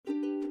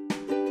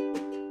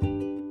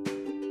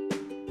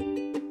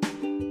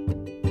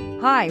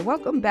Hi,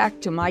 welcome back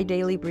to My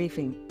Daily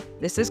Briefing.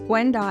 This is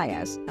Gwen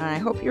Diaz, and I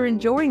hope you're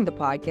enjoying the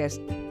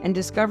podcast and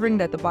discovering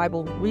that the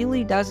Bible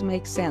really does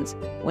make sense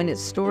when its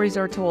stories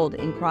are told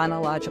in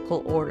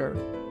chronological order.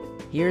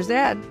 Here's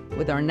Ed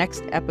with our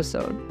next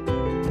episode.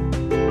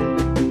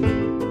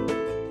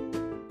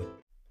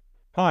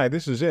 Hi,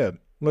 this is Ed.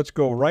 Let's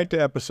go right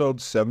to episode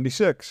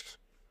 76,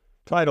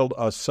 titled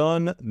A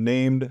Son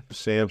Named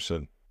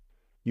Samson.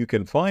 You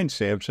can find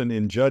Samson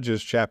in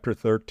Judges chapter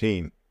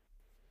 13.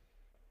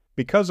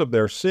 Because of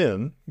their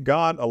sin,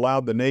 God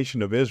allowed the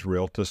nation of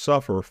Israel to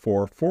suffer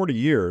for 40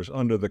 years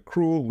under the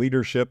cruel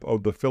leadership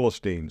of the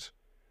Philistines.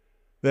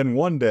 Then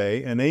one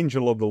day an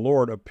angel of the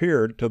Lord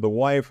appeared to the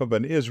wife of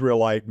an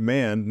Israelite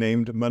man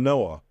named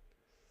Manoah.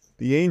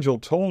 The angel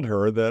told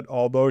her that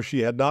although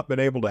she had not been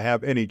able to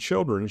have any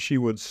children, she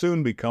would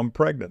soon become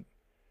pregnant.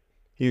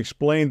 He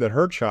explained that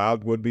her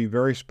child would be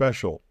very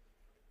special.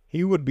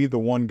 He would be the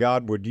one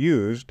God would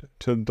use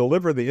to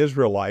deliver the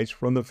Israelites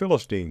from the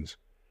Philistines.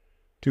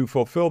 To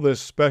fulfill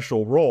this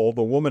special role,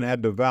 the woman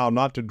had to vow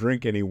not to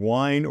drink any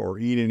wine or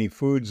eat any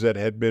foods that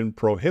had been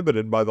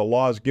prohibited by the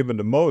laws given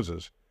to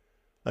Moses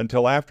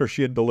until after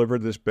she had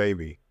delivered this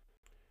baby.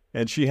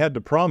 And she had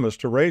to promise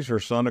to raise her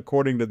son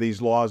according to these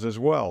laws as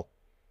well.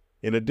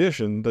 In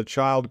addition, the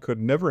child could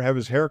never have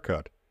his hair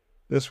cut.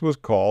 This was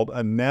called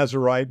a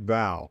Nazirite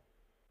vow.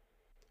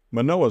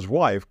 Manoah's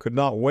wife could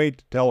not wait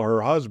to tell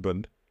her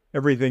husband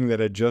everything that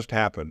had just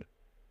happened.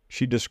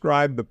 She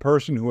described the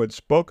person who had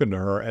spoken to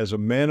her as a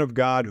man of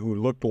God who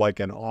looked like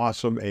an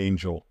awesome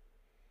angel.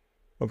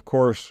 Of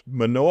course,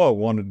 Manoah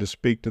wanted to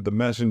speak to the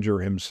messenger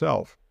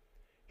himself.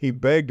 He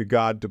begged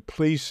God to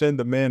please send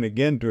the man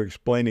again to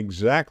explain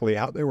exactly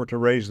how they were to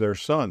raise their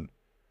son,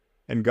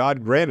 and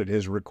God granted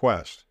his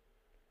request.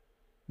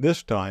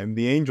 This time,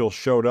 the angel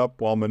showed up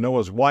while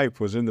Manoah's wife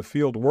was in the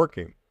field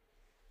working.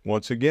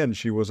 Once again,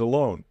 she was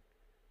alone.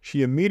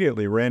 She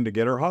immediately ran to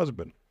get her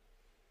husband.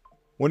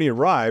 When he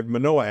arrived,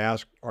 Manoah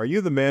asked, "Are you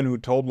the man who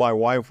told my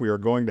wife we are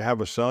going to have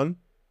a son?"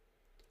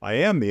 "I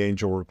am," the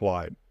angel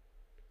replied.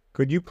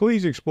 "Could you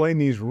please explain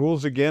these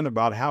rules again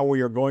about how we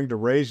are going to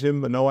raise him?"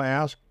 Manoah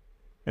asked,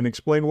 "and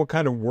explain what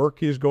kind of work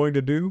he is going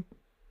to do?"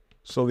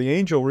 So the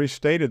angel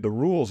restated the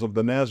rules of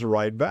the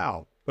Nazirite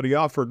vow, but he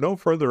offered no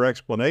further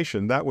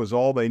explanation. That was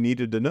all they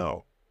needed to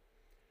know.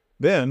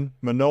 Then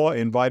Manoah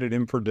invited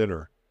him for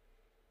dinner.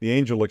 The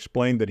angel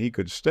explained that he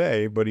could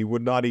stay, but he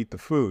would not eat the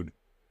food.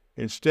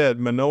 Instead,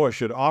 Manoah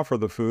should offer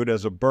the food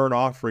as a burnt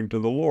offering to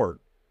the Lord.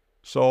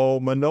 So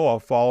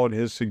Manoah followed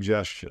his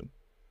suggestion.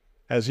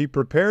 As he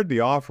prepared the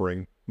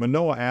offering,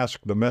 Manoah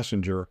asked the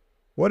messenger,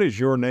 "What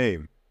is your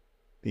name?"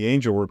 The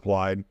angel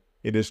replied,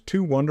 "It is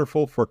too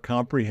wonderful for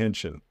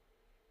comprehension."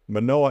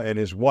 Manoah and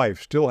his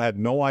wife still had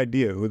no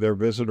idea who their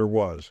visitor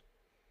was.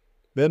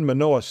 Then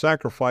Manoah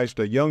sacrificed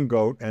a young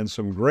goat and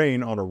some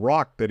grain on a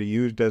rock that he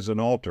used as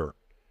an altar.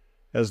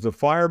 As the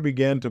fire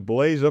began to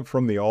blaze up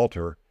from the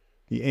altar,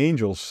 the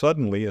angel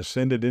suddenly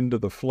ascended into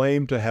the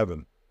flame to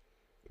heaven.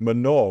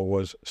 Manoah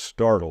was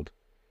startled.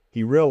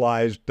 He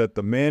realized that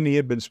the man he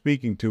had been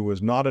speaking to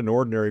was not an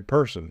ordinary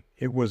person.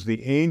 It was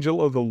the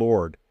angel of the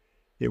Lord.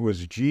 It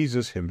was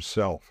Jesus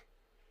himself.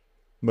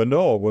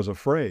 Manoah was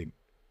afraid.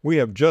 "We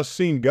have just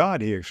seen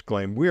God," he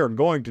exclaimed. "We are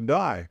going to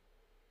die."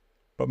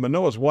 But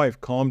Manoah's wife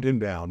calmed him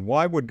down.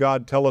 Why would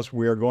God tell us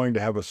we are going to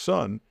have a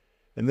son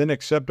and then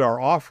accept our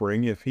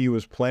offering if he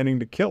was planning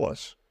to kill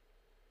us?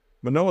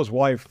 Manoah's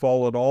wife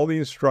followed all the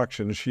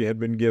instructions she had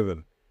been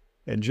given,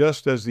 and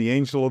just as the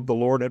angel of the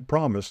Lord had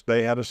promised,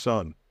 they had a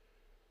son.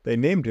 They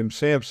named him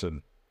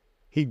Samson.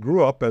 He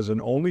grew up as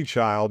an only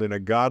child in a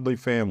godly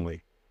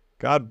family.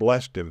 God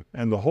blessed him,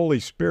 and the Holy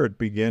Spirit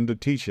began to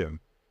teach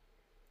him.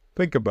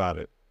 Think about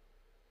it.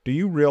 Do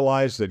you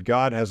realize that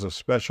God has a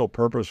special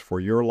purpose for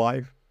your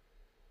life?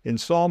 In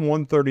Psalm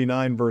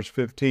 139, verse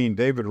 15,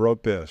 David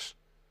wrote this,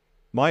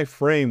 "My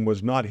frame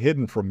was not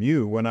hidden from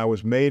you when I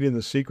was made in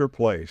the secret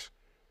place,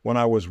 when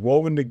I was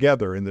woven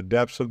together in the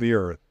depths of the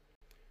earth.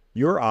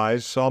 Your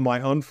eyes saw my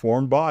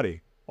unformed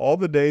body. All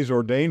the days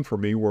ordained for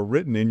me were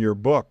written in your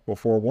book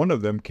before one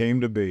of them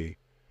came to be.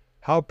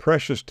 How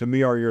precious to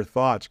me are your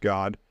thoughts,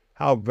 God!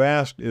 How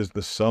vast is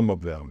the sum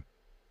of them!"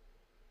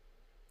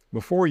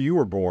 Before you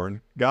were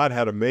born, God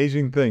had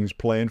amazing things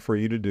planned for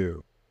you to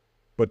do.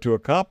 But to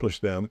accomplish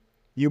them,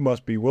 you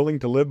must be willing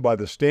to live by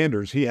the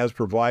standards He has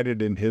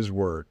provided in His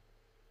Word.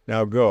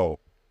 Now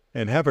go,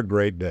 and have a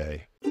great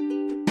day.